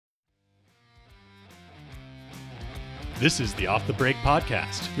This is the Off the Break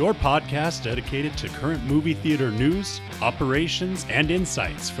Podcast, your podcast dedicated to current movie theater news, operations, and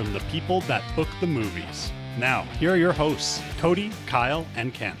insights from the people that book the movies. Now, here are your hosts, Cody, Kyle,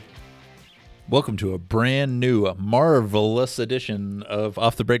 and Ken. Welcome to a brand new, marvelous edition of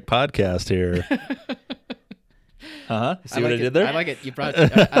Off the Break Podcast here. See what I did there? I like it. You brought.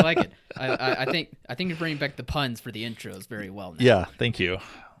 I like it. I think you're bringing back the puns for the intros very well now. Yeah, thank you.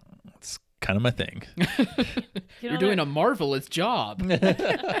 It's kind of my thing. You're doing a marvelous job.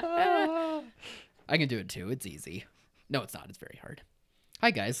 I can do it too. It's easy. No, it's not. It's very hard.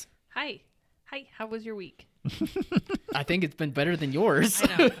 Hi, guys. Hi. How was your week? I think it's been better than yours. I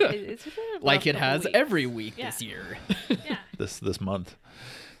know. It's been a like it couple has weeks. every week Yeah. this year. Yeah. This month.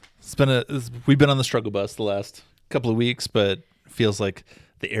 We've been on the struggle bus the last couple of weeks, but it feels like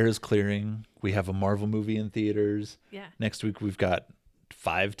the air is clearing. We have a Marvel movie in theaters. Yeah. Next week we've got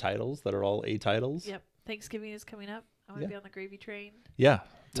 5 titles that are all A titles. Yep. Thanksgiving is coming up. I want to be on the gravy train Yeah.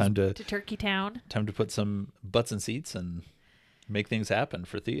 Time to Turkey Town. put some butts in seats and make things happen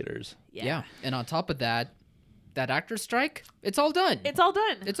for theaters. Yeah. And on top of that actor strike, it's all done. It's all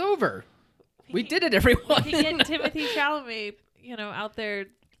done. It's over. We did it, everyone. You can get Timothy Chalamet, out there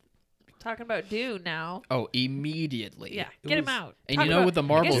talking about Dune now. Oh, immediately. Yeah. Get him out. And Talk you know about, what the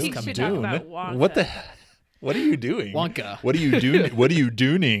Marvels I guess you come should Dune. talk about Wonka. What the What are you doing? Wonka. What are you doing? What are you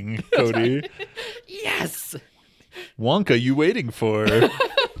dooning, Cody? Yes. Wonka, you waiting for? I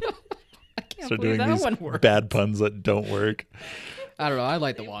can't Start believe doing that these one worked. bad puns that don't work. I don't know. I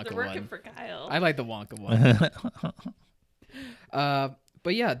like the They're Wonka working one. for Kyle. I like the Wonka one.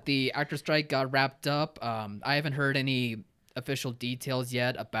 But yeah, the actor strike got wrapped up. I haven't heard any official details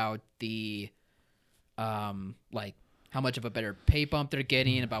yet about the, like how much of a better pay bump they're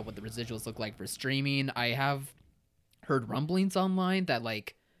getting, about what the residuals look like for streaming. I have heard rumblings online that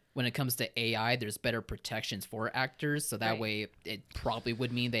like when it comes to AI, there's better protections for actors, so that Right. way it probably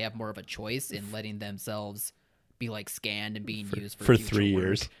would mean they have more of a choice in letting themselves be like scanned and being used for future 3 work.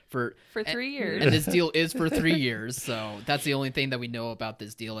 years. For 3 years. And this deal is for 3 years, so that's the only thing that we know about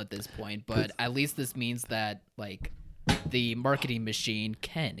this deal at this point. But at least this means that like the marketing machine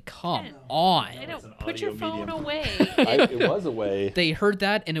can come on. I know. an Put your audio phone medium. away. It was a way. They heard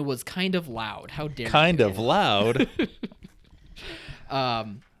that and it was kind of loud. How dare Kind you? of loud.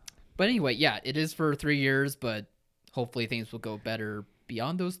 But anyway, yeah, it is for 3 years, but hopefully things will go better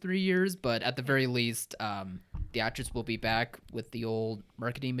beyond those 3 years. But at the very least, the actress will be back with the old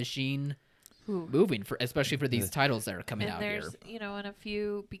marketing machine moving, especially for these titles that are coming And out here. there's, and a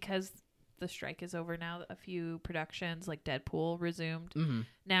few, because the strike is over now, a few productions like Deadpool resumed. Mm-hmm.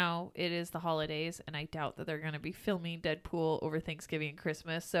 Now it is the holidays, and I doubt that they're going to be filming Deadpool over Thanksgiving and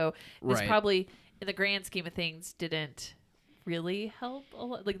Christmas. So this Right. probably, in the grand scheme of things, didn't really help a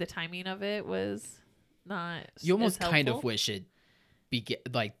lot. Like the timing of it was not. You almost as kind of helpful. wish it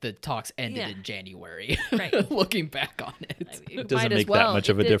like the talks ended Yeah. in January. Right. Looking back on it. I mean, It might doesn't as make well. that much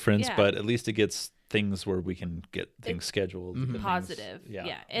of a It did- difference, yeah. but at least it gets things where we can get things scheduled. get things- Positive.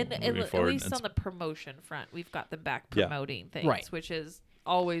 Yeah. And moving at forward. least It's- on the promotion front, we've got them back Yeah. promoting things, Right. which is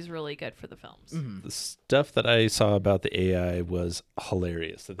always really good for the films. Mm-hmm. the stuff that I saw about the AI was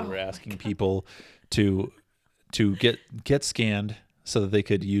hilarious. That they were asking people to get scanned so that they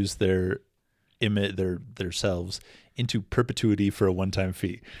could use their selves into perpetuity for a one-time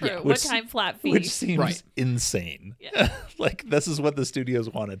fee. For a Which- one-time flat fee. Which seems Right. insane. Yeah. Like this is what the studios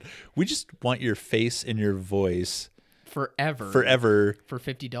wanted. We just want your face and your voice Forever forever. for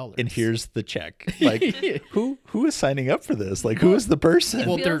 $50. And here's the check. Like who is signing up for this? Like who is the person?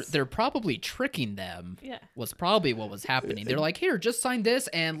 Well, feels- they're probably tricking them. Yeah. Was probably what was happening. They're like, here, just sign this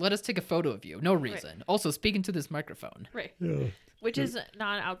and let us take a photo of you. No reason. Also, speaking to this microphone. Right. Yeah. Which is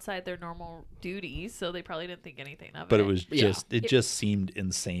not outside their normal duties, so they probably didn't think anything of it. But it was Yeah. just it just seemed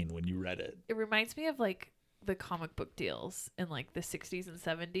insane when you read it. It reminds me of like the comic book deals in like the 60s and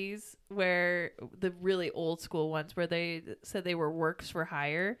 70s, where the really old school ones where they said they were works for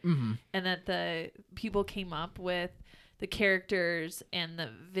hire, and that the people came up with the characters and the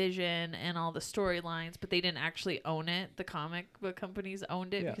vision and all the storylines, but they didn't actually own it. The comic book companies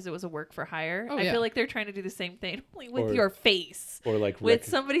owned it because it was a work for hire. Oh, I yeah. feel like they're trying to do the same thing only with Or- your face. Or like With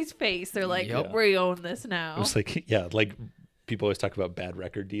somebody's face. They're like, Yep. we own this now. it was like like people always talk about bad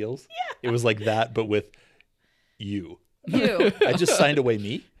record deals. Yeah. It was like that, but with you. You. I just signed away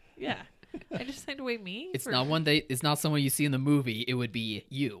me. Yeah. I just signed away me. It's for- not it's not someone you see in the movie. It would be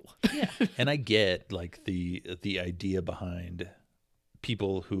you. And I get like the idea behind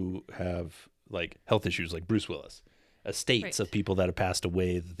people who have like health issues, like Bruce Willis, estates Right. of people that have passed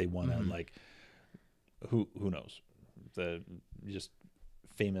away that they want to like. Who knows? The just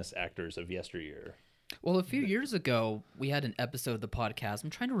famous actors of yesteryear Well, a few years ago, we had an episode of the podcast. I'm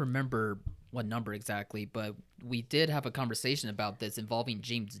trying to remember what number exactly, but we did have a conversation about this involving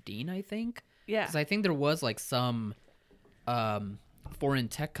James Dean, I think. Yeah. Because I think there was like some foreign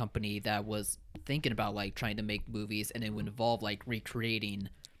tech company that was thinking about like trying to make movies, and it would involve like recreating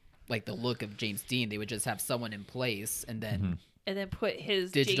like the look of James Dean. They would just have someone in place and then put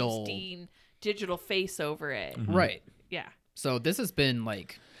his digital- James Dean digital face over it. right. Yeah. So this has been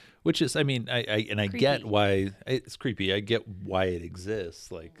like Which is, I mean, I Creepy. get why it's creepy. I get why it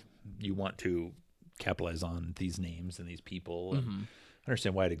exists. Like, you want to capitalize on these names and these people, and I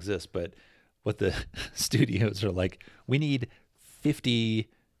understand why it exists. But what the studios are like, we need 50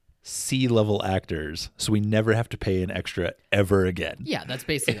 C-level actors, so we never have to pay an extra ever again. yeah, that's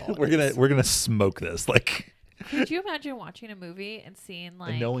basically all. We're gonna smoke this, like, Could you imagine watching a movie and seeing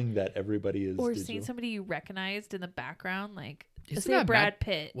like, and knowing that everybody is or digital. seeing somebody you recognized in the background, like Isn't say that Brad Matt-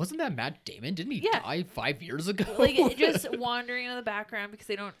 Pitt, Wasn't that Matt Damon? Didn't he Yeah. die 5 years ago? like just wandering in the background because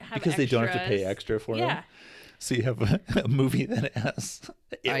they don't have because they don't have to pay extras. extra for Yeah. them. So you have a movie that has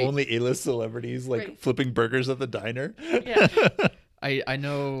only A-list celebrities like Right. flipping burgers at the diner. Yeah. I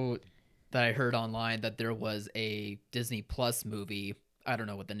know that I heard online that there was a Disney Plus movie. I don't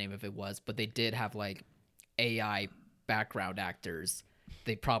know what the name of it was, but they did have like AI background actors.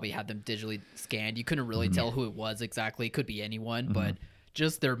 They probably had them digitally scanned. You couldn't really tell who it was exactly. It could be anyone, but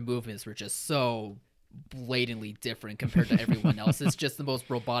just their movements were just so blatantly different compared to everyone else. It's just the most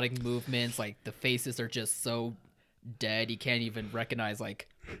robotic movements. Like the faces are just so dead. You can't even recognize like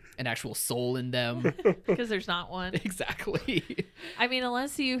an actual soul in them. Because there's not one. Exactly. I mean,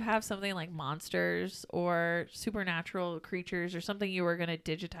 unless you have something like monsters or supernatural creatures or something you were going to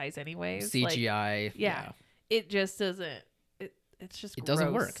digitize anyways. like, CGI. yeah. It just doesn't. It's just It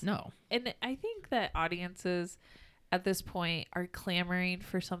doesn't gross. work. No. And I think that audiences at this point are clamoring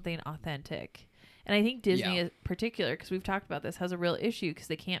for something authentic. And I think Disney in particular, because we've talked about this, has a real issue because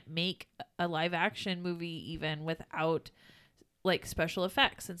they can't make a live action movie even without like special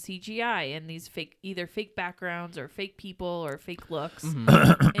effects and CGI and these either fake backgrounds or fake people or fake looks.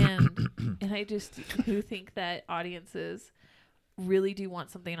 And I just do think that audiences really do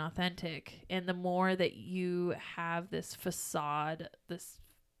want something authentic, and the more that you have this facade, this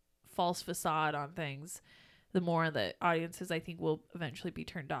false facade on things, the more that audiences I think will eventually be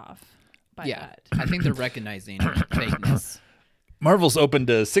turned off by that. I think they're recognizing fakeness. Marvel's opened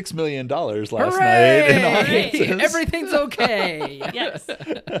to $6 million last night in Hooray! audiences. Everything's okay. Yes.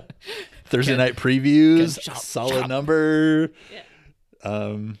 Thursday night previews, Good job. solid number.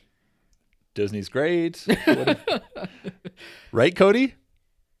 Yeah. Disney's great. Right, Cody?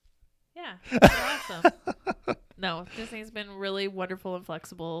 Yeah. Awesome. No, Disney's been really wonderful and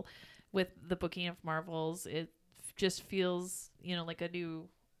flexible with the booking of Marvels. It just feels, like a new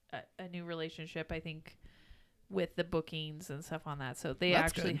relationship, I think, with the bookings and stuff on that. So they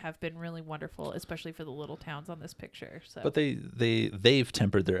That's actually good. have been really wonderful, especially for the little towns on this picture. So But they've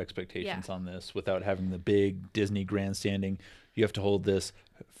tempered their expectations Yeah. on this without having the big Disney grandstanding. You have to hold this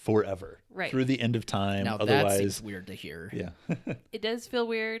forever, Right. through the end of time. Now that Otherwise, seems weird to hear. yeah. it does feel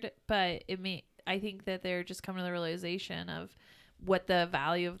weird, but I think that they're just coming to the realization of what the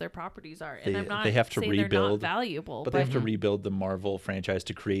value of their properties are. And I'm not they have to saying they're not rebuild, valuable, but they have to rebuild the Marvel franchise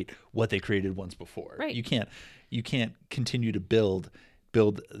to create what they created once before. Right. You can't continue to build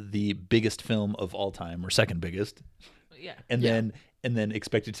the biggest film of all time, or second biggest, yeah. and then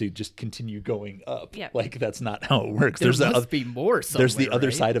expect it to just continue going up. Yeah. Like, that's not how it works. There There's must be more somewhere, there's the other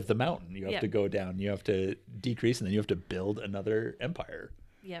right? side of the mountain. You have Yeah. to go down. You have to decrease, and then you have to build another empire.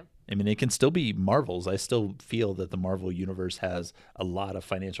 Yeah. I mean, it can still be Marvel's. I still feel that the Marvel universe has a lot of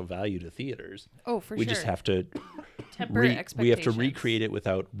financial value to theaters. Oh, for We sure. just have to Temper we have to expectations. recreate it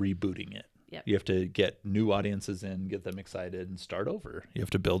without rebooting it. Yep. You have to get new audiences in, get them excited, and start over. You have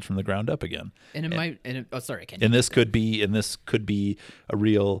to build from the ground up again. And it might. And sorry, Ken. And this could be a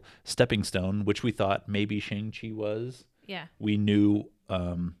real stepping stone, which we thought maybe Shang-Chi was. Yeah. We knew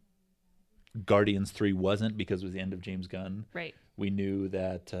Guardians 3 wasn't, because it was the end of James Gunn. Right. We knew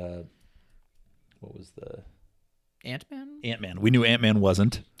that what was the Ant-Man. Ant-Man? We knew Ant-Man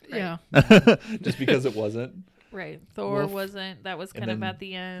wasn't, Yeah. just because it wasn't. Right. Thor Wolf. wasn't. That was And kind of then- at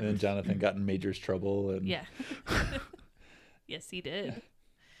the And then end. Jonathan got in Major's trouble. And Yeah. Yes, he did.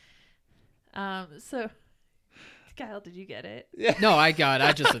 So, Kyle, did you get it? No, I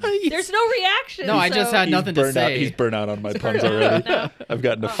just. There's no reaction. No, I just so- had nothing to say. He's burnt out on my puns burnt out. already. No. I've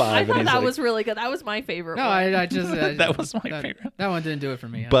gotten to I 5, thought and that he's was really good. That was my favorite No, one. I just. That was my favorite. That one didn't do it for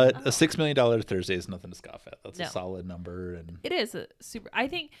me. But a $6 million Thursday is nothing to scoff at. That's No. a solid number. And It is a super. I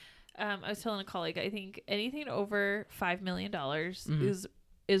think I was telling a colleague. I think anything over $5 million Mm-hmm. is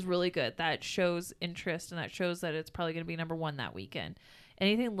is really good. That shows interest, and that shows that it's probably going to be number one that weekend.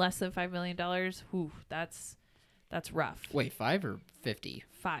 Anything less than $5 million, whew, that's rough. Wait, 5 or 50?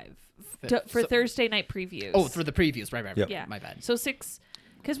 5 for Thursday night previews. Oh, for the previews, right. Yep. Yeah, my bad. So 6,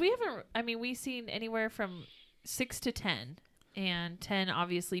 because we haven't. I mean, we've seen anywhere from 6 to 10, and 10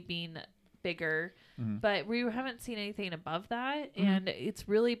 obviously being bigger, but we haven't seen anything above that, and it's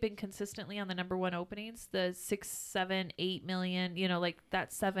really been consistently on the number one openings, the 6, 7, 8 million, like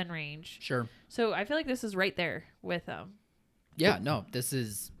that 7 range. Sure. So I feel like this is right there with Yeah, no, this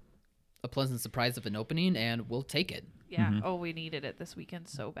is a pleasant surprise of an opening, and we'll take it. yeah. Oh, we needed it this weekend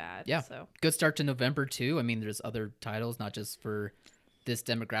so bad. Yeah. So Good start to November, too. I mean, there's other titles, not just for this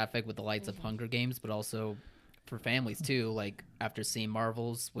demographic with the likes of Hunger Games, but also for families, too. Like, after seeing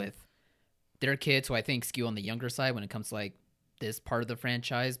Marvels with their kids, who I think skew on the younger side when it comes to, like, this part of the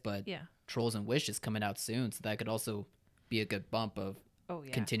franchise, but yeah. Trolls and Wish is coming out soon, so that could also be a good bump of Oh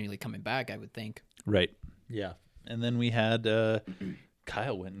yeah. continually coming back, I would think. Right. Yeah. And then we had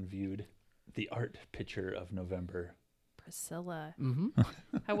Kyle went and viewed the art picture of November. Priscilla. Mm-hmm.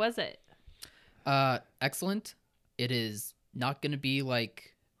 How was it? Excellent. It is not going to be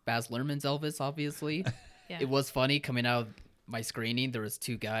like Baz Luhrmann's Elvis, obviously. Yeah. It was funny coming out of my screening. There was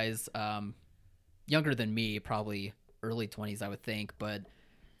 2 guys, younger than me, probably early 20s, I would think, but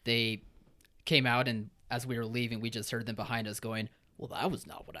they came out, and as we were leaving, we just heard them behind us going, well, that was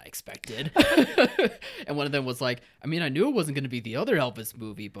not what I expected. And one of them was like, I mean, I knew it wasn't going to be the other Elvis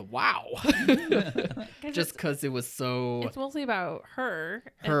movie, but wow. Just because it was so It's mostly about her.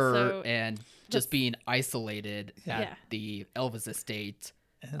 her and and just being isolated Yeah. at the Elvis estate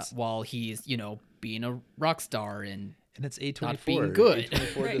Yes. while he's, being a rock star and And it's A24. Not being good.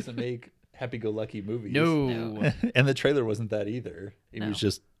 A24 Right. doesn't make happy-go-lucky movies. no. And the trailer wasn't that either. It No. was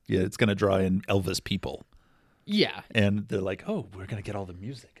just, it's going to draw in Elvis people. Yeah. And they're like, oh, we're going to get all the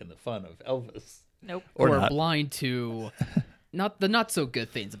music and the fun of Elvis. Nope. Or Or not. blind to not so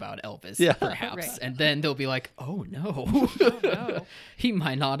good things about Elvis, Yeah. perhaps. Right. And then they'll be like, oh no. Oh, no. He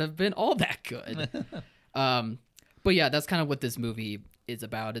might not have been all that good. But yeah, that's kind of what this movie is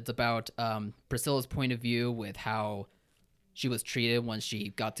about. It's about Priscilla's point of view with how she was treated when she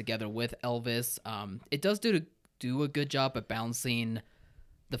got together with Elvis. It does do a good job of balancing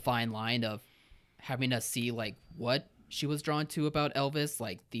the fine line of having us see like what she was drawn to about Elvis,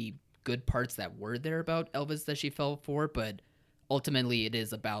 like the good parts that were there about Elvis that she fell for, but ultimately it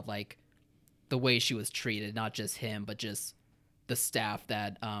is about like the way she was treated, not just him, but just the staff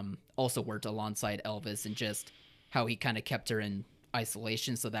that also worked alongside Elvis, and just how he kind of kept her in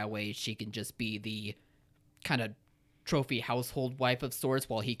isolation so that way she can just be the kind of trophy household wife of sorts,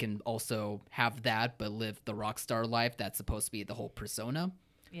 while he can also have that but live the rock star life that's supposed to be the whole persona.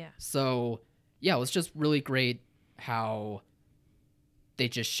 Yeah. So yeah, it was just really great how they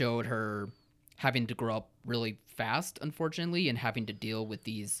just showed her having to grow up really fast, unfortunately, and having to deal with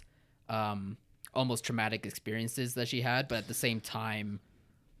these almost traumatic experiences that she had, but at the same time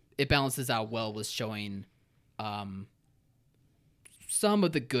it balances out well with showing some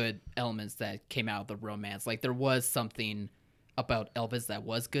of the good elements that came out of the romance. Like, there was something about Elvis that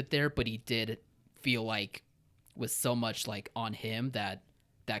was good there, but he did feel like was so much like on him that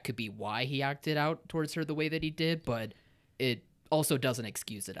could be why he acted out towards her the way that he did, but it also doesn't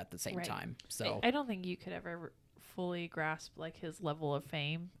excuse it at the same Right. time. So I don't think you could ever fully grasp like his level of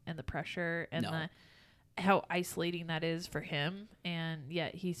fame and the pressure and No. how isolating that is for him, and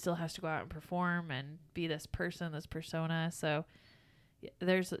yet he still has to go out and perform and be this person, this persona. So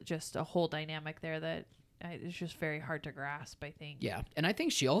there's just a whole dynamic there that it's just very hard to grasp, I think. yeah, and I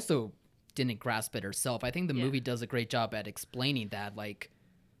think she also didn't grasp it herself. I think the Yeah. movie does a great job at explaining that, like,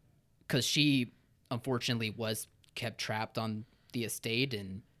 because she unfortunately was kept trapped on the estate,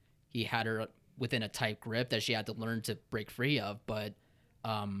 and he had her within a tight grip that she had to learn to break free of. But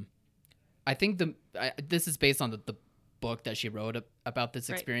I think this is based on the book that she wrote about this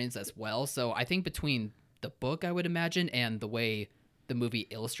Right. experience as well. So I think between the book, I would imagine, and the way the movie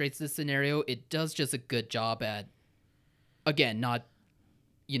illustrates this scenario, it does just a good job at, again, not,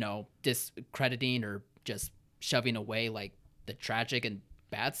 discrediting or just shoving away like the tragic and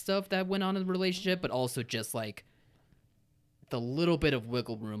bad stuff that went on in the relationship, but also just like the little bit of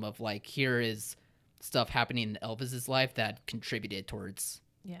wiggle room of like, here is stuff happening in Elvis's life that contributed towards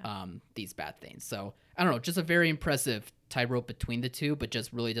Yeah. these bad things. So I don't know, just a very impressive tightrope between the two, but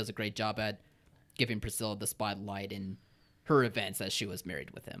just really does a great job at giving Priscilla the spotlight in her events as she was married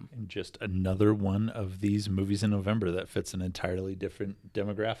with him. And just another one of these movies in November that fits an entirely different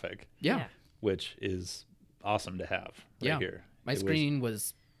demographic, Yeah. which is awesome to have right here. My screening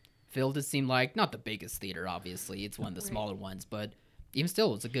was filled, it seemed like. Not the biggest theater, obviously. It's one of the Right. smaller ones, but even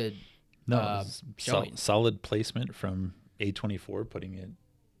still, it's a good No, it was showing. solid placement from A24, putting it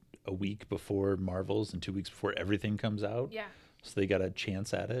a week before Marvel's and 2 weeks before everything comes out. Yeah. So they got a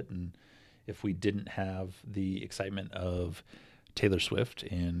chance at it. And if we didn't have the excitement of Taylor Swift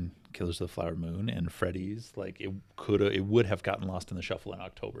and Killers of the Flower Moon and Freddy's, like it would have gotten lost in the shuffle in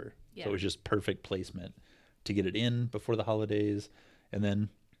October. Yeah. So it was just perfect placement to get it in before the holidays. And then,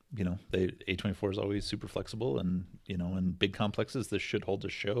 you know, A24 is always super flexible, and, you know, in big complexes, this should hold a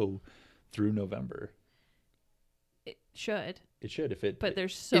show through November. It should. It should, if it. But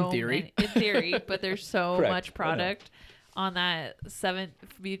there's so In theory. many, in theory, but there's so Correct. much product on that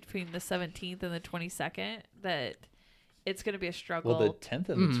between the 17th and the 22nd that it's going to be a struggle. Well, the 10th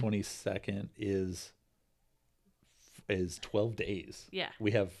and the 22nd is 12 days. Yeah.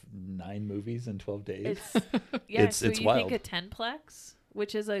 We have 9 movies in 12 days. It's yeah. It's so you wild. think a 10plex,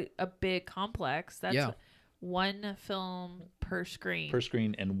 which is a big complex. That's one film per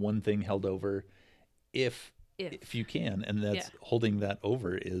screen. And one thing held over, if you can, and that's holding that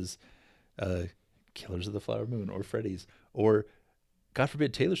over is Killers of the Flower Moon or Freddy's, or God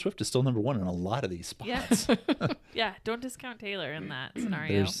forbid Taylor Swift is still number 1 in a lot of these spots. Yeah. Yeah. Don't discount Taylor in that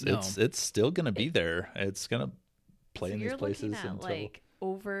scenario. It's still gonna be there. It's gonna play So in you're these places looking at until like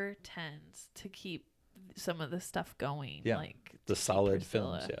over 10s to keep some of the stuff going. Yeah. Like the to keep solid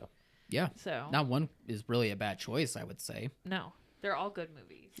Priscilla. films. Yeah. Yeah. So Not one is really a bad choice, I would say. no, they're all good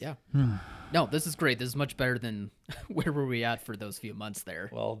movies. Yeah. No, this is great. This is much better than where were we at for those few months there.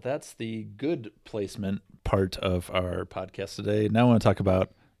 Well, that's the good placement part of our podcast today. Now I want to talk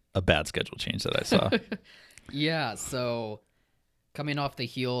about a bad schedule change that I saw. Yeah, so coming off the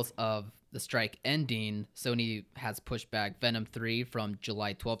heels of the strike ending, Sony has pushed back Venom 3 from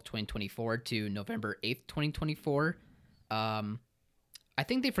July 12th, 2024 to November 8th, 2024. I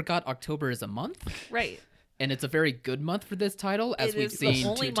think they forgot October is a month, Right. and it's a very good month for this title, as It we've is the seen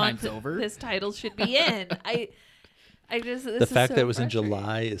only 2 month times over. this title should be in. I just The fact that it was in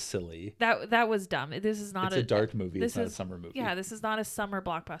July is silly. That was dumb. This is not It's a dark movie. It's not a summer movie. Yeah, this is not a summer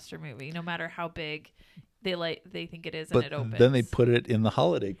blockbuster movie. No matter how big they think it is, But and it opens. then they put it in the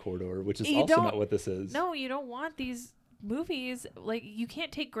holiday corridor, which is You also don't- not what this is. No, you don't want these movies. Like, you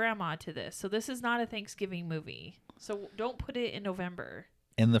can't take grandma to this. So this is not a Thanksgiving movie. So don't put it in November.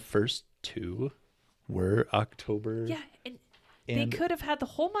 And the first 2 were October. Yeah, and they And- could have had the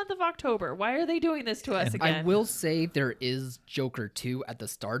whole month of October. Why are they doing this to us again? I will say there is Joker 2 at the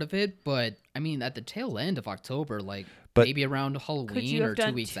start of it, but I mean at the tail end of October, like But- maybe around Could Halloween you or have 2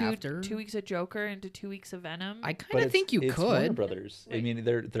 done weeks after. 2 weeks of Joker into 2 weeks of Venom? I But kind of think you it's Warner could. Brothers. I Right. mean,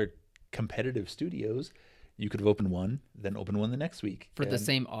 they're competitive studios. You could have opened one, then open one the next week For the And-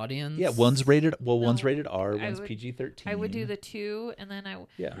 same audience. Yeah, one's rated. Well, one's No, rated R, I one's would- PG-13. I would do the 2, and then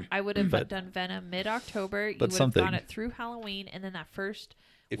Yeah. I would have But- done Venom mid-October. You but would have something. gone it through Halloween, and then that first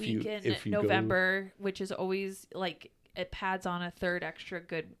If you- week in if you go- November, which is always like it pads on a third extra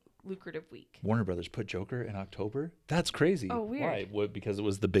good lucrative week. Warner Brothers put Joker in October. That's crazy. Oh, weird. Why? What? Because it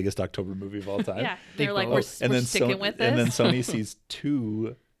was the biggest October movie of all time. Yeah, They they're like both- we're sticking with this. And then Sony sees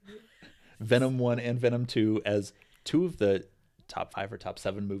 2, Venom 1 and Venom 2 as 2 of the top 5 or top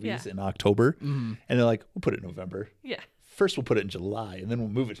 7 movies Yeah. in October, and they're like, we'll put it in November. Yeah, First, we'll put it in July, and then we'll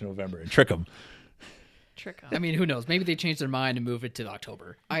move it to November and trick them. trick 'em. I mean, who knows? Maybe they changed their mind and move it to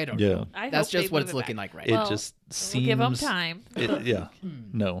October. I don't Yeah. know. I That's hope they just what move it's it looking back. like right It now. Well, just seems. We'll give them time. Yeah.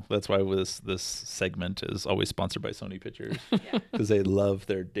 No, that's why this segment is always sponsored by Sony Pictures Yeah. because they love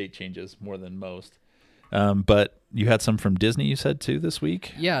their date changes more than most. But you had some from Disney, you said too, this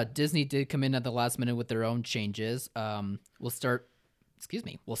week. Yeah, Disney did come in at the last minute with their own changes. We'll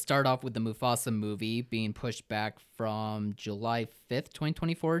start off with the Mufasa movie being pushed back from July 5th,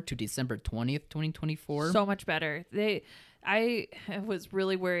 2024 to December 20th, 2024. So much better. I was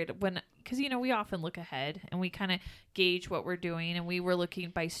really worried because we often look ahead and we kind of gauge what we're doing, and we were looking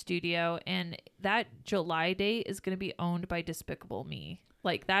by studio, and that July date is going to be owned by Despicable Me.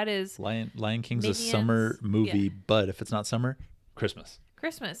 Like, that is Lion King's Minions, a summer movie, yeah. but if it's not summer, Christmas.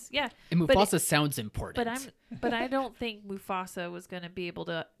 Christmas. Yeah, and but Mufasa sounds important. but I don't think Mufasa was going to be able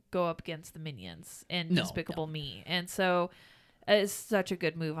to go up against the Minions and No, Despicable Me, and so it's such a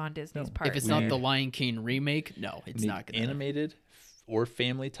good move on Disney's No. part. If it's not the Lion King remake, no, it's Need not going to. animated or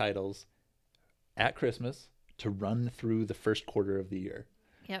family titles at Christmas to run through the first quarter of the year.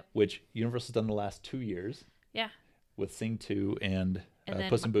 Yep. Which Universal's done the last 2 years Yeah. with Sing 2 and then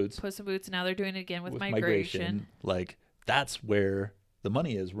Puss in Boots. Puss in Boots. Now they're doing it again with, with Migration. Like, that's where the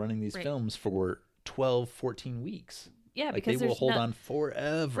money is, running these Right. films for 12, 14 weeks. Yeah, Like because they will there's hold on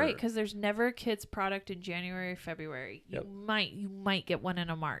forever. Right, because there's never a kids product in January or February. Yep. You might get one in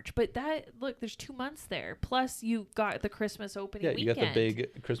a March, but there's 2 months there. Plus you got the Christmas opening Yeah, you weekend. got the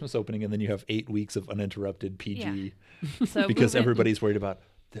big Christmas opening, and then you have 8 weeks of uninterrupted PG So because moving- everybody's worried about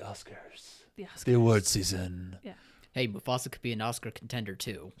the Oscars, the award season. Yeah, Hey, Mufasa could be an Oscar contender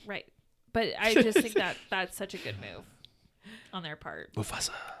too. right. But I just think that that's such a good move on their part. Mufasa.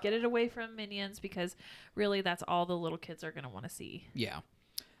 Get it away from Minions because really that's all the little kids are going to want to see. Yeah.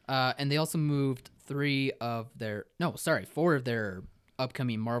 And they also moved 4 of their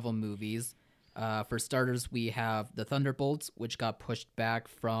upcoming Marvel movies. For starters, we have The Thunderbolts, which got pushed back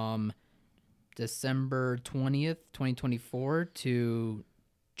from December 20th, 2024 to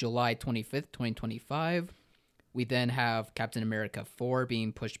July 25th, 2025. We then have Captain America 4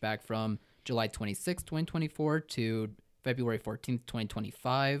 being pushed back from July 26th, 2024 to February 14th,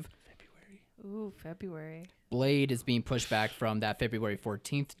 2025. Ooh, February. Blade is being pushed back from that February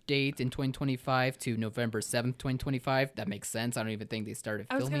 14th date in 2025 to November 7th, 2025. That makes sense. I don't even think they started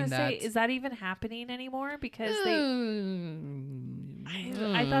I was filming going to that. say, is that even happening anymore? Because I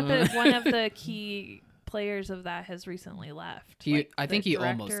I thought that one of the key players of that has recently left. I think the he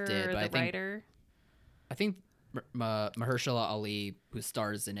almost director did, or but the writer. I think Mahershala Ali, who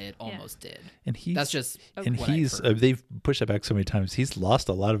stars in it, almost did. And he's That's just and what I've he's heard. they've pushed it back so many times. He's lost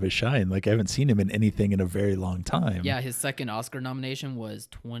a lot of his shine. Like I haven't seen him in anything in a very long time. Yeah, his second Oscar nomination was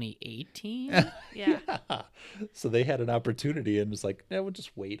 2018. Yeah. So they had an opportunity and was like, we'll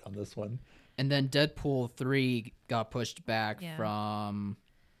just wait on this one. And then Deadpool 3 got pushed back Yeah. from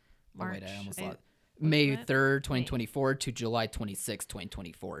March. I almost I- lost. May it? 3rd, 2024 to July 26th,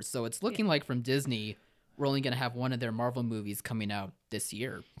 2024. So it's looking like from Disney, we're only going to have one of their Marvel movies coming out this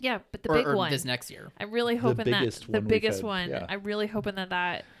year. Yeah, but the or, big or one. this next year. I'm really hoping biggest that the one we've biggest had, one. yeah. I'm really hoping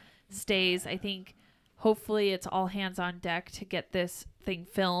that stays. I think hopefully it's all hands on deck to get this thing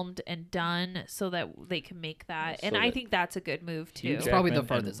filmed and done so that they can make that. So and I that think that's a good move too. It's probably the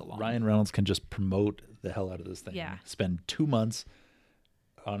Jackman farthest and along. Ryan Reynolds can just promote the hell out of this thing. Yeah. Spend 2 months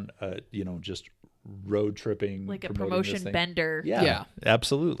on just road tripping, Like a promoting promotion this thing. bender. Yeah, Yeah.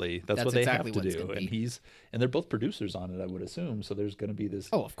 absolutely. That's what they exactly have what to it's do. gonna And be. they're both producers on it, I would assume. So there's going to be this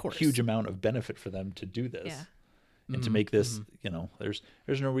Of course. huge amount of benefit for them to do this. Yeah. And to make this,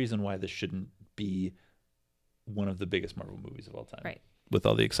 there's no reason why this shouldn't be one of the biggest Marvel movies of all time. Right. With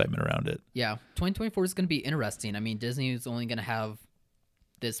all the excitement around it. Yeah, 2024 is going to be interesting. I mean, Disney is only going to have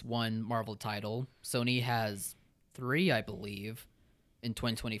this one Marvel title. Sony has 3, I believe, in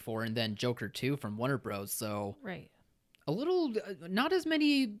 2024, and then Joker 2 from Warner Bros. So Right. a little, not as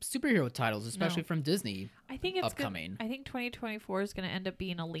many superhero titles, especially No. from Disney. I think it's upcoming. I think 2024 is going to end up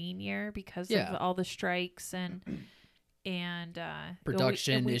being a lean year because Yeah. of all the strikes and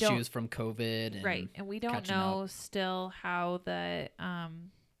Production and we don't- issues from COVID. And right, and we don't catching know up. still how the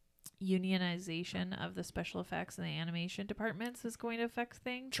unionization of the special effects and the animation departments is going to affect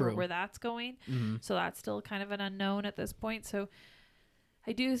things or True. where that's going. Mhm. So that's still kind of an unknown at this point. So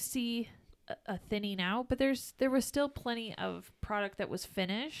I do see a thinning out, but there was still plenty of product that was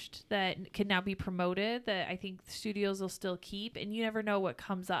finished that can now be promoted that I think studios will still keep, and you never know what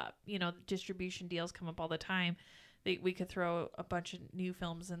comes up. Distribution deals come up all the time. We could throw a bunch of new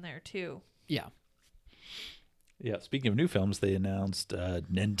films in there too. Yeah. Yeah. Speaking of new films, they announced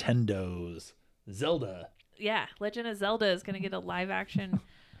Nintendo's Zelda. Yeah, Legend of Zelda is going to get a live action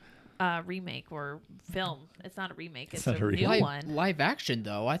remake or film. It's not a remake. It's not a a new remake. one. Live action,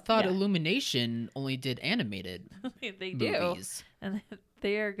 though. I thought Yeah. Illumination only did animated They do, movies. and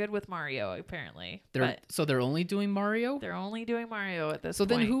they are good with Mario apparently. So they're only doing Mario? They're only doing Mario at this So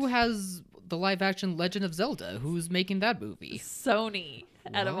point. then who has the live action Legend of Zelda? Who's making that movie? Sony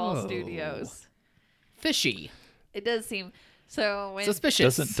out of all Whoa. studios. Fishy. It does seem so.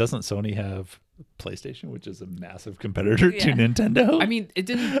 Suspicious. Doesn't Sony have PlayStation, which is a massive competitor to Yeah. Nintendo? I mean, it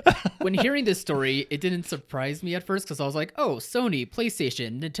didn't. When hearing this story, it didn't surprise me at first because I was like, "Oh, Sony,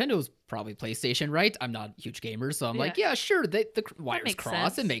 PlayStation, Nintendo's probably PlayStation, right?" I'm not a huge gamer, so I'm like, Yeah. "Yeah, sure, the wires makes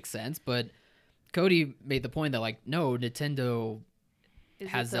cross. sense. It makes sense." But Cody made the point that no, Nintendo Is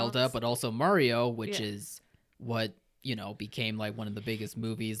has its own Zelda, but also Mario, which Yeah. is what became one of the biggest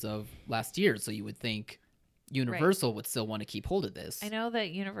movies of last year. So you would think Universal would still want to keep hold of this. I know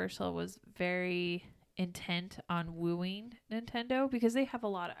that Universal was very intent on wooing Nintendo because they have a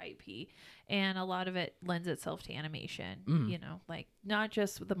lot of IP and a lot of it lends itself to animation. Like not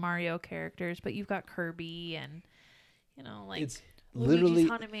just the Mario characters, but you've got Kirby and it's Luigi's literally,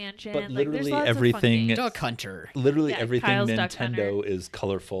 Haunted Mansion. but There's literally lots of fun everything. games. Duck Hunter. Literally Yeah, everything Kyle's Duck Nintendo is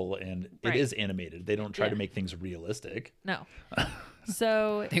colorful and Right. it is animated. They don't try to Yeah. make things realistic. No.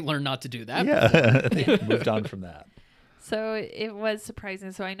 So They learned not to do that. Yeah, they moved on from that. So it was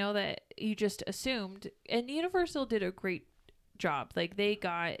surprising. So I know that you just assumed, and Universal did a great job. Like they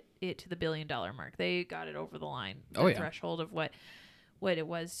got it to the $1 billion mark. They got it over the line, the threshold of what it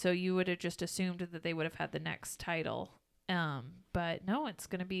was. So you would have just assumed that they would have had the next title. But no, it's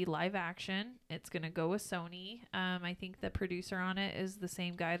going to be live action. It's going to go with Sony. I think the producer on it is the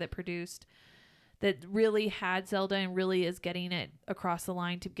same guy that really had Zelda and really is getting it across the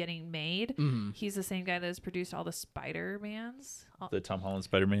line to getting made. He's the same guy that has produced all the Spider-Mans. The Tom Holland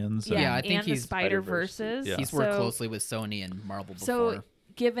Spider-Mans. Yeah, I think and he's the Spider-Verses. Yeah. He's worked closely with Sony and Marvel before. So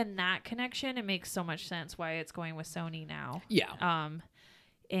given that connection, it makes so much sense why it's going with Sony now. Yeah.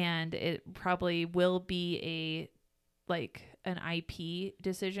 And it probably will be an IP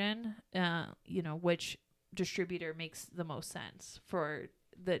decision, which distributor makes the most sense for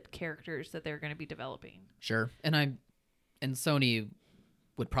the characters that they're going to be developing. Sure. And Sony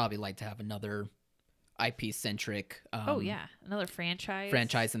would probably like to have another IP centric another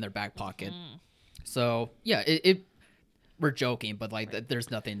franchise in their back pocket. So yeah, we're joking, but like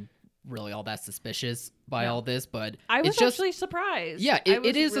there's nothing really all that suspicious by all this, but I was it's just, actually surprised. Yeah,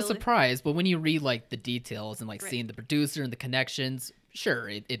 it is a surprise, but when you read like the details and like seeing the producer and the connections, sure,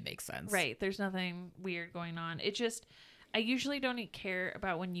 it makes sense. Right. There's nothing weird going on. It just, I usually don't care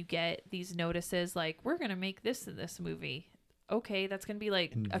about when you get these notices like, we're going to make this in this movie. Okay, that's going to be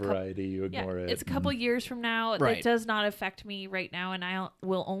like in Variety, you ignore it. It's a couple years from now. Right. It does not affect me right now, and I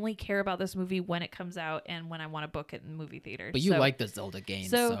will only care about this movie when it comes out and when I want to book it in movie theaters. But you like the Zelda games,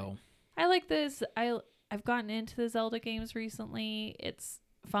 so I like this. I've gotten into the Zelda games recently. It's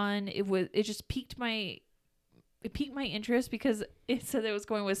fun. It just piqued my interest because it said it was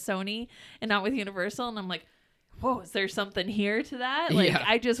going with Sony and not with Universal, and I'm like, whoa, is there something here to that? Like,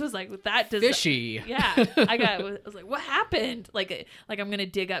 I just was like, that does fishy. Yeah, I was like, what happened? Like I'm gonna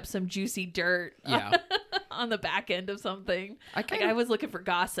dig up some juicy dirt. Yeah. On the back end of something. I was looking for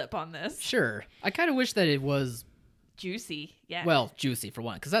gossip on this. Sure, I kind of wish that it was juicy. Yeah. Well, juicy for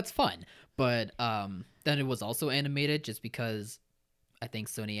one, because that's fun. But then it was also animated, just because I think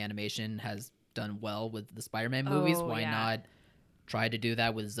Sony Animation has done well with the Spider-Man movies. Why not try to do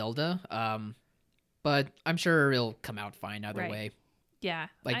that with Zelda? But I'm sure it'll come out fine either way. Yeah.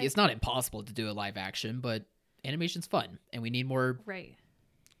 Like, it's not impossible to do a live action, but animation's fun, and we need more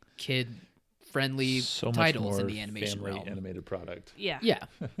kid-friendly titles in the animation realm. Animated product. Yeah. Yeah.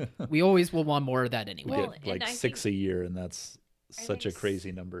 We always will want more of that anyway. We get like 6 a year, and that's such a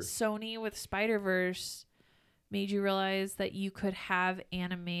crazy number. Sony with Spider-Verse made you realize that you could have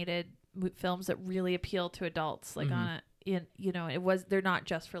animated films that really appeal to adults, like they're not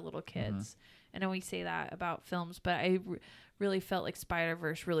just for little kids. I know we say that about films, but I really felt like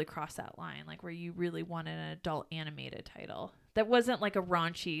Spider-Verse really crossed that line, like where you really wanted an adult animated title that wasn't like a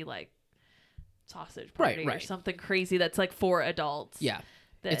raunchy like Sausage Party or something crazy that's like for adults. Yeah,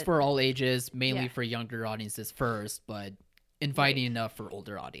 it's for all ages, mainly for younger audiences first, but inviting enough for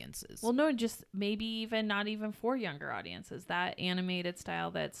older audiences. Well, no, just maybe even not even for younger audiences. That animated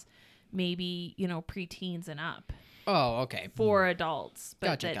style that's maybe, preteens and up. Oh, okay. For adults,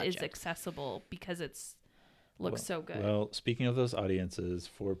 but Gotcha. is accessible because looks so good. Well, speaking of those audiences,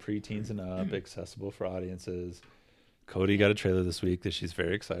 for preteens and up, accessible for audiences, Cody got a trailer this week that she's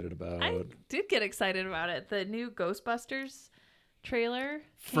very excited about. I did get excited about it. The new Ghostbusters trailer.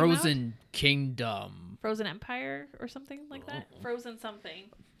 Frozen Kingdom. Frozen Empire or something like that. Frozen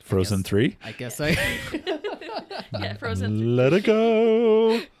something. Frozen 3? I guess yeah, Frozen 3. Let it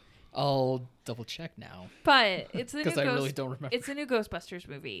go. I'll double check now. But it's because I really don't remember. It's a new Ghostbusters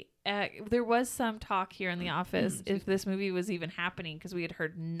movie. There was some talk here in the office if this movie was even happening because we had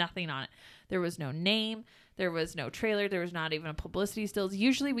heard nothing on it. There was no name. There was no trailer. There was not even a publicity stills.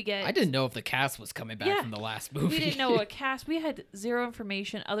 Usually we get... I didn't know if the cast was coming back from the last movie. We didn't know a cast. We had zero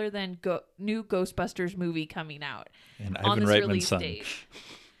information other than new Ghostbusters movie coming out. And on Ivan this Reitman's release son. date.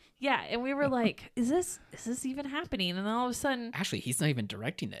 Yeah, and we were like, is this even happening? And then all of a sudden... Actually, he's not even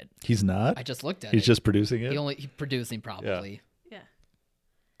directing it. He's not? I just looked at He's it. just producing it? He's producing probably. Yeah.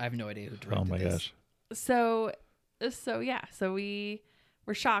 I have no idea who directed Oh my this. gosh. So we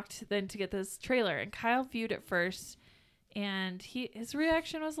were shocked then to get this trailer. And Kyle viewed it first, and his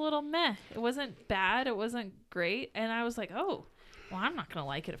reaction was a little meh. It wasn't bad. It wasn't great. And I was like, oh... Well, I'm not going to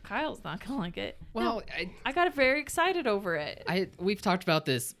like it if Kyle's not going to like it. Well, no, I got very excited over it. We've talked about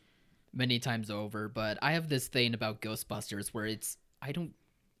this many times over, but I have this thing about Ghostbusters where I don't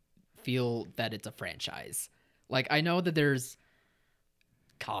feel that it's a franchise. Like, I know that there's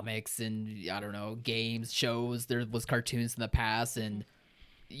comics and, I don't know, games, shows, there was cartoons in the past, and,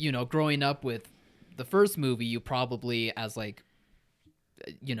 growing up with the first movie, you probably, as, like,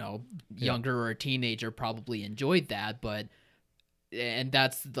 younger or a teenager probably enjoyed that, and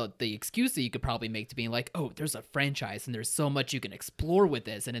that's the excuse that you could probably make to being like, oh, there's a franchise and there's so much you can explore with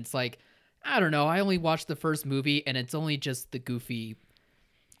this. And it's like, I don't know, I only watched the first movie and it's only just the goofy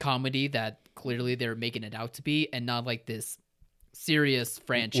comedy that clearly they're making it out to be, and not like this serious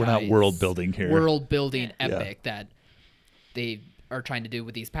franchise. We're not world building here. World building epic that they are trying to do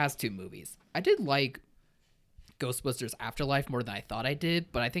with these past two movies. I did like Ghostbusters Afterlife more than I thought I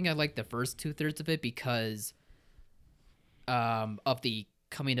did, but I think I liked the first 2/3 of it because of the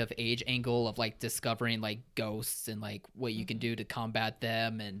coming of age angle of like discovering like ghosts and like what you can do to combat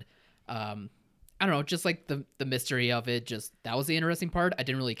them, and I don't know, just like the mystery of it. Just that was the interesting part. I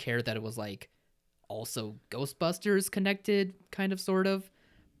didn't really care that it was like also Ghostbusters connected, kind of, sort of,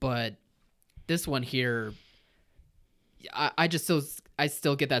 but this one here, I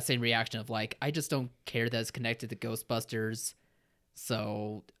still get that same reaction of like, I just don't care that it's connected to Ghostbusters,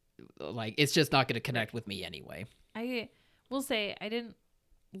 so like it's just not going to connect with me anyway. I will say I didn't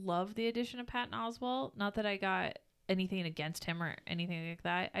love the addition of Patton Oswalt. Not that I got anything against him or anything like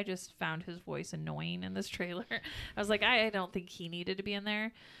that. I just found his voice annoying in this trailer. I was like, I don't think he needed to be in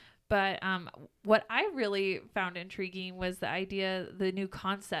there. But what I really found intriguing was the new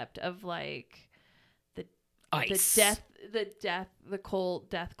concept of like Ice. the death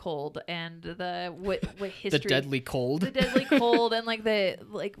cold, and what history, the deadly cold, and like the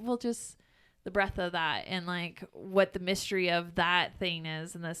breath of that, and like what the mystery of that thing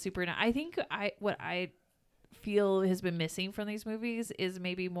is, and the super. I think what I feel has been missing from these movies is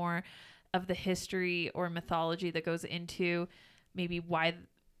maybe more of the history or mythology that goes into maybe why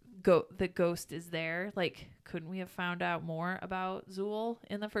the ghost is there. Like, couldn't we have found out more about Zool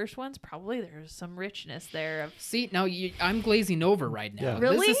in the first ones? Probably there's some richness there. See, now I'm glazing over right now. Yeah.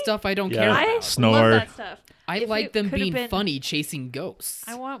 Really? This is stuff I don't care about. I Snore. love that stuff. I If like it them could have being been- funny chasing ghosts.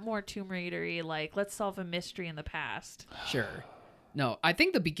 I want more Tomb Raider-y, like, let's solve a mystery in the past. Sure. No, I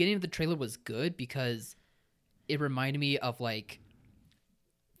think the beginning of the trailer was good because it reminded me of like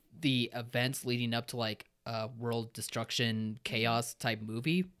the events leading up to like a world destruction chaos type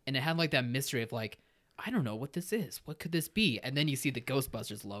movie, and it had like that mystery of like, I don't know what this is. What could this be? And then you see the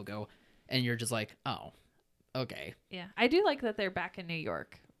Ghostbusters logo and you're just like, oh, okay. Yeah, I do like that they're back in New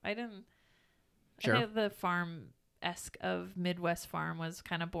York. Sure. I think the farm-esque of Midwest farm was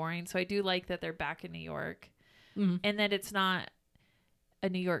kind of boring, so I do like that they're back in New York. Mm-hmm. And that it's not a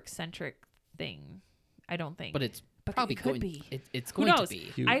New York-centric thing, I don't think. But it's But probably it could going. be. It's Who going knows? to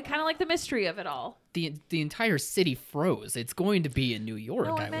be. I kind of like the mystery of it all. The entire city froze. It's going to be in New York.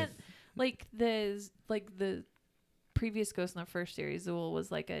 No, I meant like the previous Ghost in the first series, Zool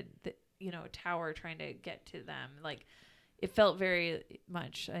was like a tower trying to get to them. Like, it felt very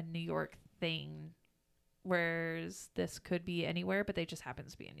much a New York thing, whereas this could be anywhere, but they just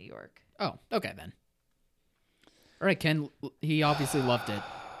happens to be in New York. Oh, okay then. All right, Ken. He obviously loved it.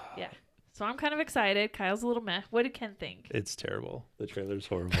 Yeah. So I'm kind of excited. Kyle's a little meh. What did Ken think? It's terrible. The trailer's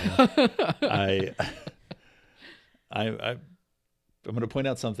horrible. I'm going to point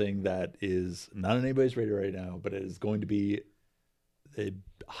out something that is not on anybody's radar right now, but it is going to be the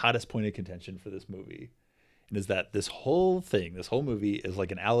hottest point of contention for this movie. And is that this whole movie is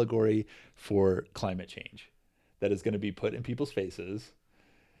like an allegory for climate change that is going to be put in people's faces.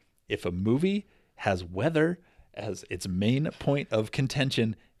 If a movie has weather as its main point of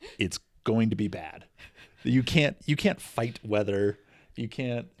contention, it's going to be bad. You can't fight weather. You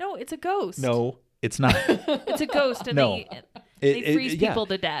can't. No, it's a ghost. No, it's not. It's a ghost, and No. they freeze yeah. people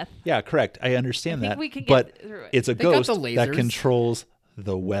to death. Yeah, correct. I understand I think that. we can but get through it. it's a They got ghost the that lasers. controls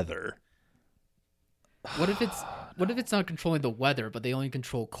the weather. What if it's not controlling the weather, but they only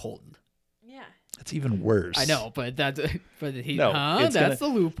control cold? Yeah. That's even worse. I know, but that's No, that's it's the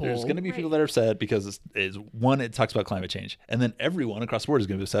loophole. There's going to be Right. people that are upset because it talks about climate change, and then everyone across the board is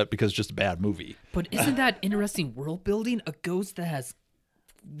going to be upset because it's just a bad movie. But isn't that interesting world building? A ghost that has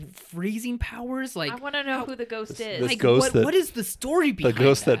freezing powers, like I want to know who the ghost is. this like ghost what is the story The behind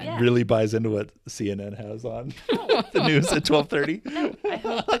ghost that Yeah. really buys into what CNN has on the news at 12:30. No, I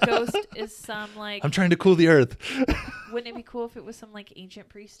hope the ghost is some like. I'm trying to cool the earth. Wouldn't it be cool if it was some like ancient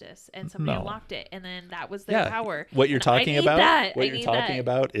priestess and somebody No. unlocked it, and then that was their power? What you're And I talking need about? that. What I you're need talking that.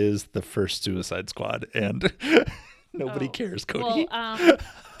 about is the first Suicide Squad, and nobody Oh. cares, Cody. Well,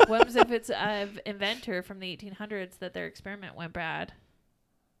 what was if it's an inventor from the 1800s that their experiment went bad,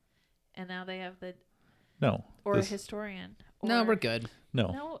 and now they have no, or a this- historian? No, or- we're good. no.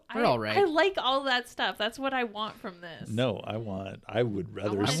 No, They're all right. I like all that stuff. That's what I want from this. No, I would I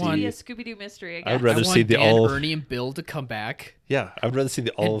rather want it see. to be a Scooby-Doo mystery again. I would rather I see want the Dan, all. Ernie, and Bill to come back. Yeah, I would rather see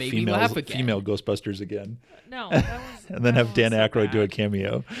the all make me laugh again. female Ghostbusters again, No, that was, and then that have Dan was so Aykroyd do a bad.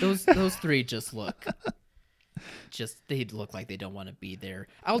 cameo. Those three just look. They look like they don't want to be there.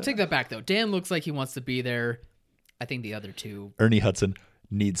 I'll take that back though. Dan looks like he wants to be there. I think the other two. Ernie Hudson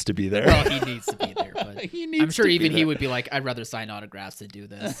needs to be there. Well, he needs to be there, but He needs I'm sure to be even he there. would be like, "I'd rather sign autographs than do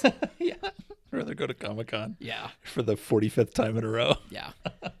this." Yeah, I'd rather go to Comic-Con Yeah, for the 45th time in a row. yeah,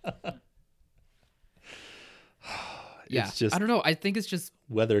 yeah. It's just I don't know. I think it's just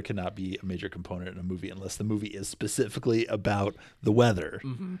weather cannot be a major component in a movie unless the movie is specifically about the weather.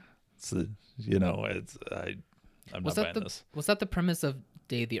 Mm-hmm. So it's I'm not buying this. was that the premise of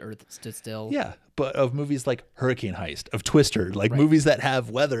Day the Earth Stood Still? Yeah, but of movies like Hurricane Heist, of Twister, like movies that have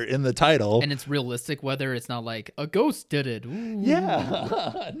weather in the title. And it's realistic weather. It's not like a ghost did it. Ooh.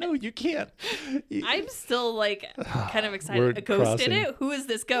 Yeah, no, you can't. I'm still like kind of We're excited. A ghost crossing- did it? Who is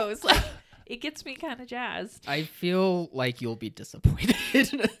this ghost? Like, it gets me kind of jazzed. I feel like you'll be disappointed.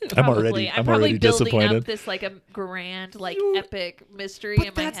 I'm Probably. already building building up up this like a grand, like epic mystery But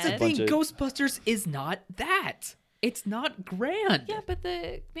in my that's head. the thing. Bunch of- Ghostbusters is not that. It's not grand. Yeah, but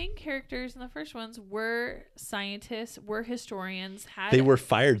the main characters in the first ones were scientists, were historians, had They were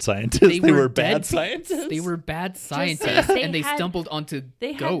fired scientists. They were bad dead scientists. They were bad saying, scientists, they and they had- stumbled onto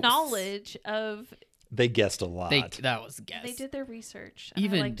they ghosts. had knowledge of. They guessed a lot. That was a guess. They did their research. And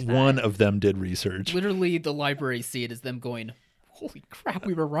Even I liked that. One of them did research. Literally, the library see it as them going, "Holy crap,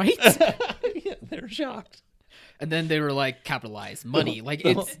 we were right!" Yeah, they're shocked. And then they were like, "Capitalize money." Like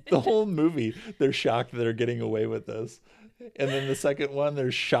it's The whole movie, they're shocked that they're getting away with this. And then the second one,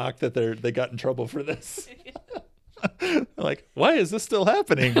 they're shocked that they got in trouble for this. Like, why is this still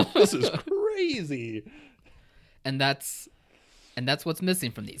happening? This is crazy. and that's what's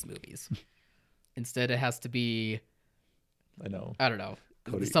missing from these movies. Instead, it has to be, I know. I don't know,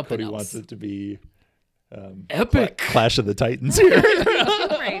 Cody something else. wants it to be Epic. Clash of the Titans here.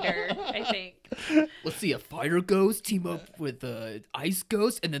 Tomb Raider, I think. Let's see a fire ghost team up with the ice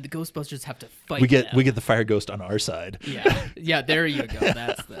ghost, and then the Ghostbusters have to fight. we get them. the fire ghost on our side. Yeah. There you go.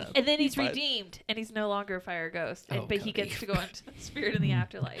 That's the. And then he's redeemed, and he's no longer a fire ghost, Oh, but he Cody. gets to go into the spirit in the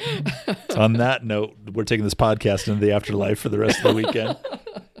afterlife. On that note, we're taking this podcast into the afterlife for the rest of the weekend.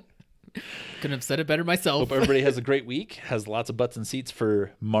 Couldn't have said it better myself. Hope everybody has a great week, has lots of butts and seats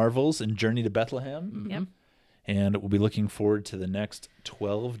for Marvels and Journey to Bethlehem. Yep. And we'll be looking forward to the next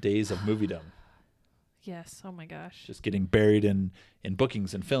 12 days of moviedom. Yes. Oh my gosh. Just getting buried in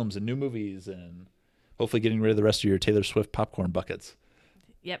bookings and films and new movies, and hopefully getting rid of the rest of your Taylor Swift popcorn buckets.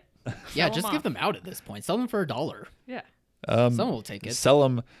 Yep. Yeah, Sell just 'em give off. them out at this point. Sell them for $1. Yeah. Someone will take it. Sell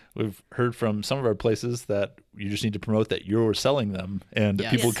them. We've heard from some of our places that you just need to promote that you're selling them, and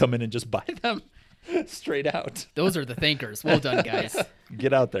Yes. people Yes. come in and just buy them straight out. Those are the thinkers. Well done, guys.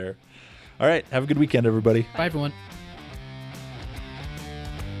 Get out there. All right. Have a good weekend, everybody. Bye, everyone.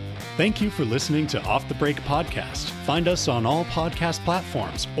 Thank you for listening to Off the Break Podcast. Find us on all podcast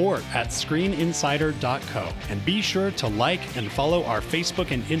platforms or at screeninsider.co. And be sure to like and follow our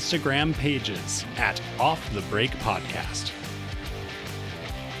Facebook and Instagram pages at Off the Break Podcast.